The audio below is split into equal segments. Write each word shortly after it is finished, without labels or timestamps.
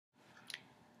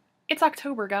It's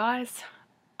October, guys.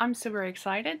 I'm so very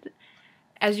excited.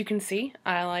 As you can see,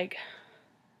 I like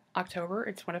October.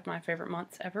 It's one of my favorite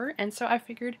months ever, and so I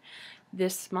figured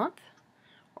this month,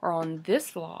 or on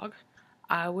this vlog,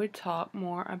 I would talk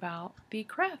more about the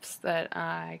crafts that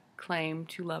I claim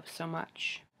to love so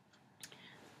much.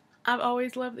 I've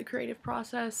always loved the creative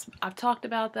process. I've talked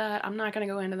about that. I'm not going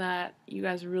to go into that. You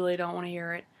guys really don't want to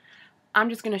hear it. I'm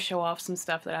just going to show off some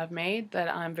stuff that I've made that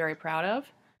I'm very proud of.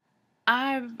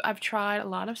 I've tried a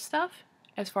lot of stuff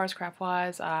as far as craft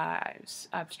wise.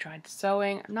 I've tried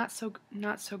sewing. I'm not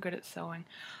so good at sewing.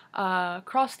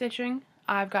 Cross stitching.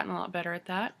 I've gotten a lot better at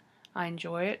that. I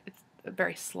enjoy it. It's a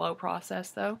very slow process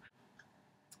though.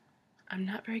 I'm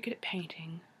not very good at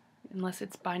painting unless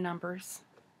it's by numbers.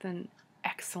 Then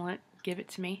excellent. Give it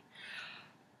to me.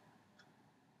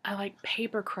 I like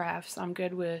paper crafts. I'm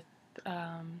good with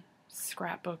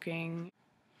scrapbooking.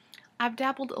 I've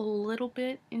dabbled a little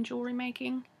bit in jewelry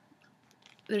making.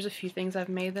 There's a few things I've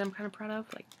made that I'm kind of proud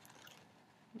of. Like,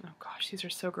 oh gosh, these are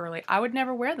so girly. I would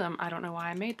never wear them. I don't know why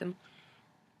I made them.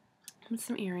 And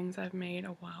some earrings I've made a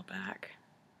while back.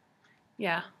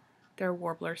 Yeah, they're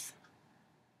warblers.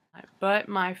 But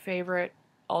my favorite,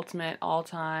 ultimate,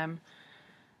 all-time,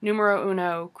 numero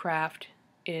uno craft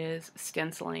is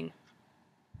stenciling.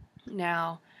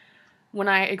 Now, when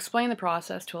I explain the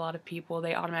process to a lot of people,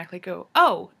 they automatically go,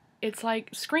 oh, it's like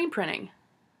screen printing.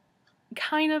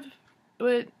 Kind of,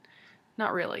 but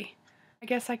not really. I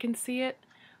guess I can see it,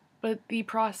 but the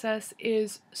process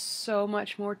is so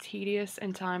much more tedious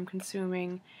and time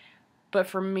consuming. But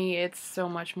for me, it's so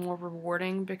much more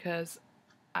rewarding because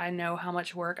I know how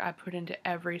much work I put into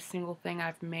every single thing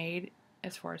I've made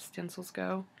as far as stencils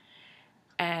go,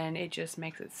 and it just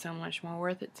makes it so much more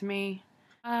worth it to me.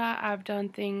 I've done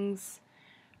things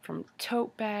from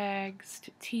tote bags to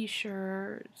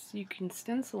t-shirts. You can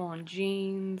stencil on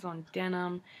jeans, on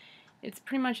denim. It's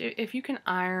pretty much, if you can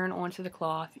iron onto the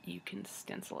cloth, you can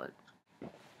stencil it.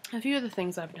 A few of the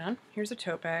things I've done. Here's a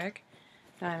tote bag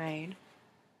that I made.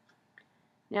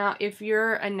 Now, if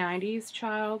you're a 90s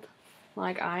child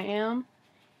like I am,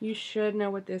 you should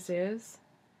know what this is.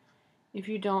 If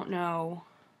you don't know,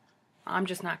 I'm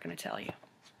just not going to tell you.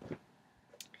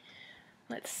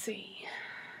 Let's see.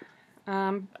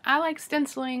 I like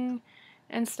stenciling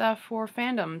and stuff for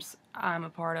fandoms I'm a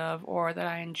part of or that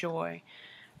I enjoy.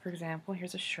 For example,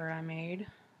 here's a shirt I made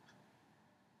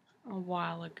a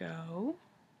while ago.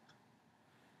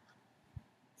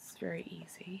 It's very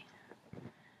easy.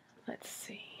 Let's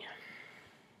see.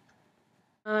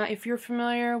 If you're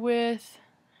familiar with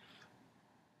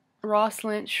Ross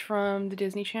Lynch from the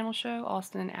Disney Channel show,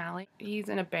 Austin and Ally, he's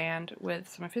in a band with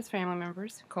some of his family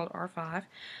members called R5.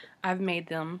 I've made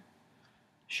them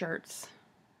shirts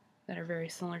that are very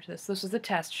similar to this. This was a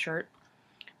test shirt,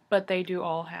 but they do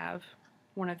all have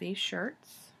one of these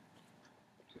shirts.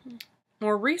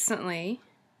 More recently,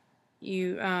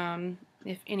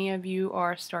 if any of you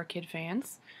are Star Kid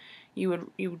fans, you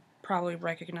would probably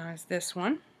recognize this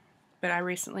one. But I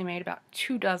recently made about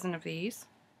 24 of these.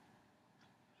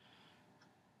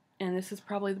 And this is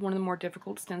probably one of the more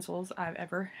difficult stencils I've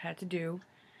ever had to do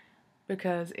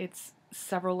because it's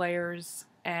several layers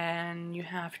and you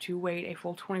have to wait a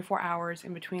full 24 hours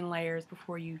in between layers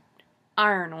before you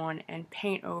iron on and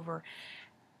paint over.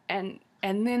 And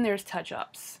then there's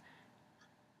touch-ups.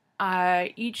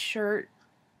 Each shirt,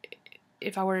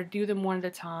 if I were to do them one at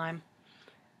a time,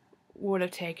 would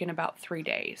have taken about 3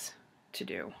 days to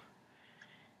do.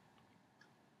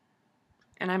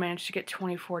 And I managed to get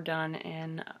 24 done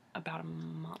in about a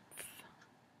month.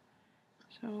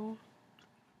 So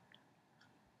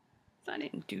I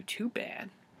didn't do too bad.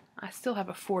 I still have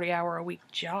a 40-hour-a-week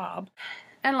job.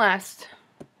 And last,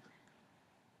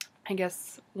 I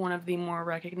guess one of the more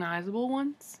recognizable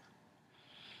ones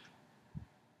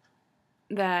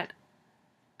that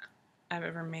I've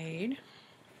ever made.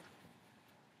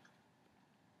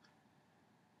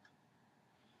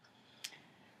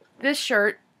 This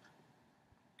shirt,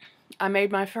 I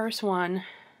made my first one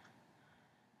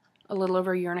a little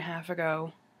over a year and a half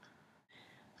ago.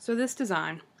 So this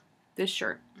design, this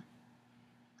shirt,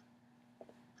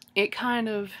 it kind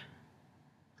of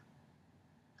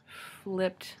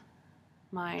flipped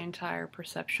my entire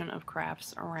perception of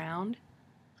crafts around.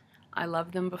 I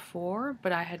loved them before,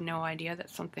 but I had no idea that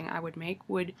something I would make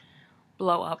would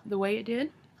blow up the way it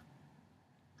did.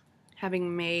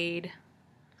 Having made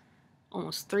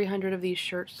almost 300 of these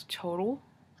shirts total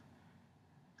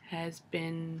has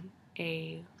been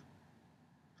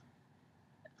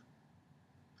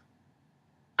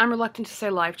I'm reluctant to say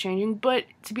life-changing, but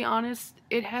to be honest,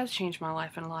 it has changed my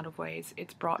life in a lot of ways.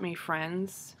 It's brought me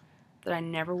friends that I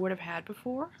never would have had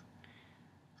before.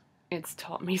 It's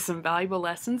taught me some valuable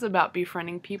lessons about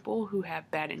befriending people who have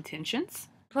bad intentions.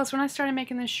 Plus, when I started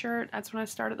making this shirt, that's when I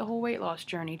started the whole weight loss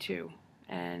journey too.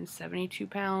 And 72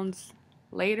 pounds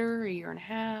later, a year and a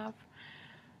half,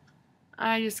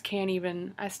 I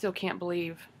still can't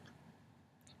believe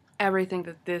everything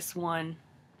that this one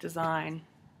design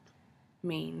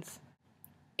means.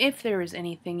 If there is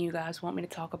anything you guys want me to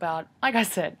talk about, like I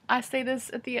said, I say this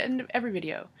at the end of every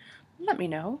video, let me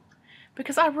know.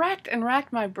 Because I racked and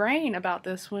racked my brain about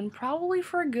this one probably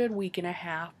for a good week and a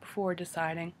half before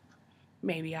deciding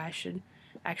maybe I should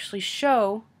actually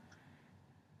show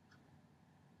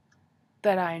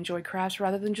that I enjoy crafts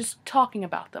rather than just talking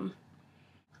about them.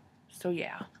 So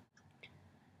yeah.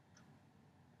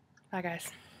 Bye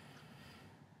guys.